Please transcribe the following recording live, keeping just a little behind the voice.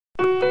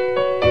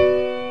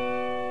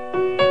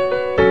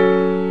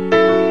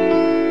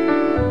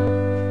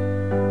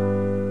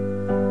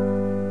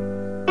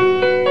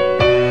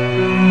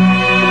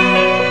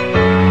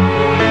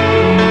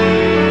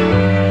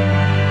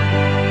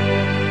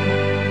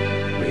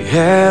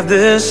have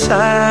this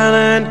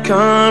silent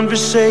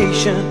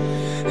conversation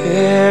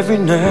every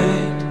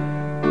night.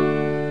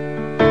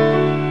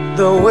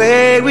 The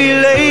way we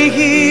lay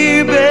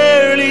here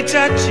barely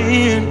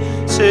touching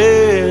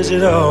says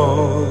it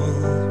all.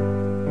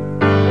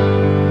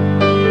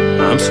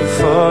 I'm so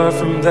far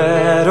from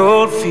that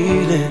old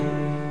feeling,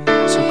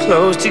 so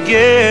close to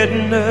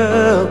getting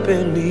up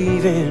and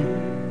leaving.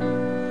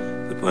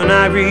 But when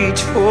I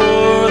reach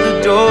for the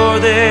door,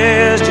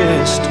 there's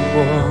just a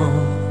wall.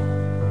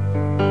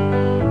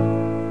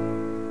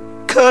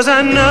 'Cause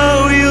I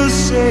know you'll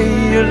say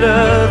you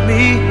love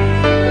me,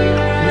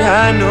 and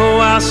I know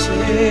I'll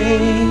say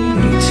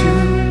me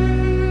too.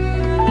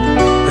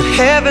 But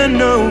heaven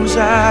knows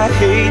I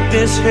hate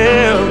this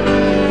hell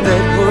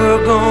that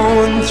we're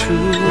going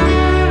through.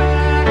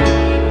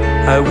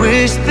 I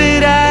wish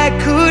that I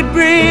could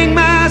bring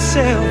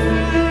myself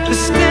to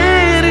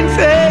stand and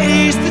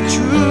face the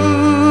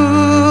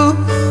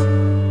truth,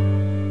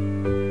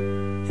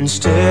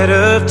 instead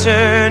of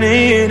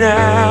turning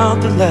out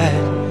the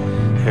light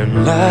and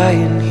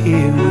lying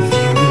here with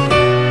you.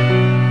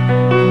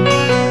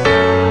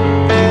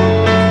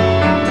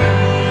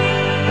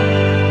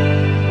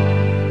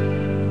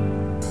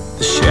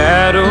 The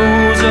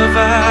shadows of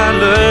our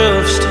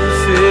love still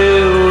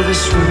fill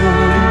this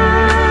room,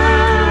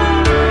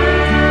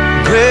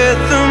 with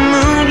the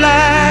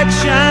moonlight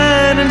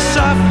shining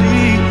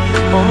softly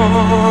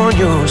on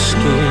your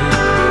skin.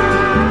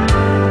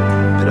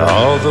 But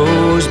all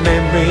those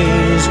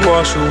memories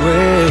wash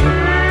away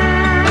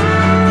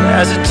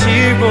as a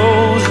tear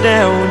rolls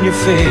down your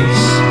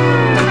face,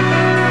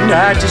 and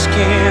I just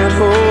can't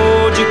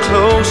hold you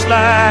close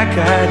like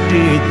I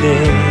did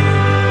then.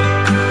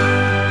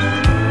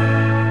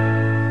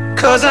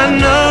 'Cause I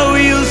know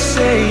you'll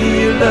say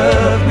you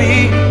love me,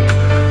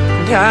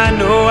 and I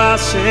know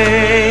I'll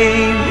say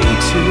me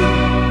too.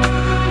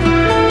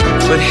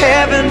 But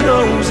heaven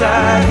knows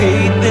I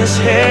hate this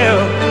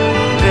hell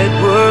that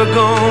we're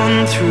going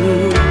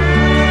through.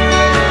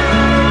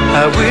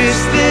 I wish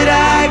that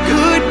I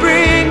could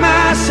bring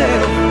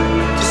myself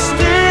to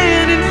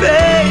stand and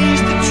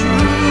face the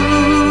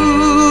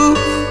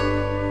truth,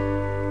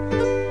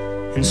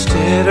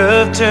 instead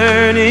of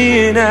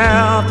turning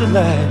out the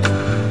light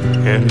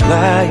and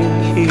lying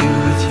here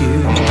with you.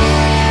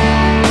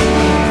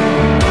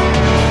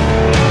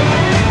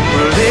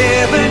 We're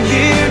living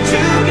here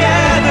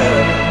together,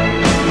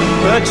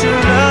 but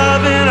you're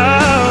loving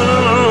all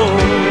alone.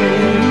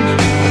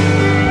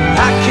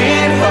 I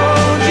can't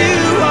hold you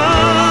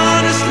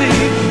honestly,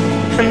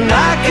 and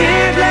I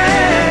can't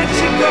let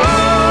you go.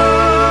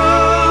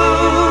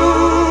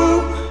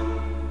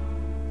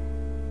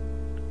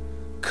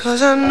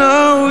 'Cause I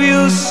know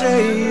you'll say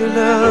you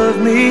love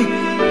me,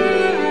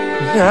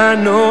 and I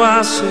know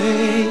I'll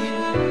say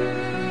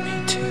me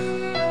too.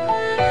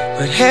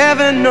 But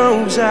heaven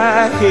knows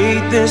I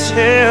hate this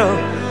hell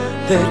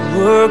that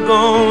we're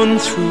going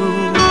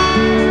through.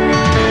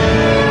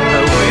 I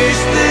wish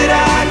that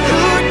I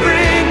could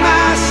bring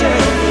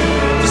myself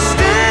to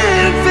stand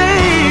and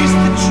face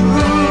the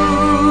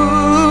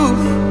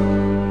truth,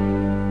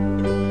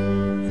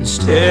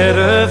 instead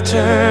of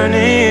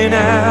turning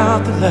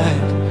out the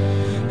light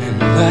and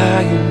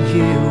lying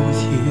here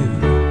with you.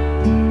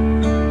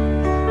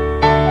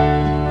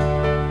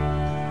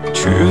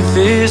 Truth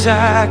is,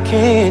 I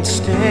can't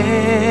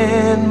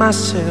stand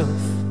myself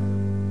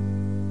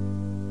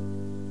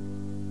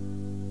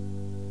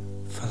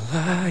for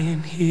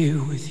lying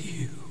here with you.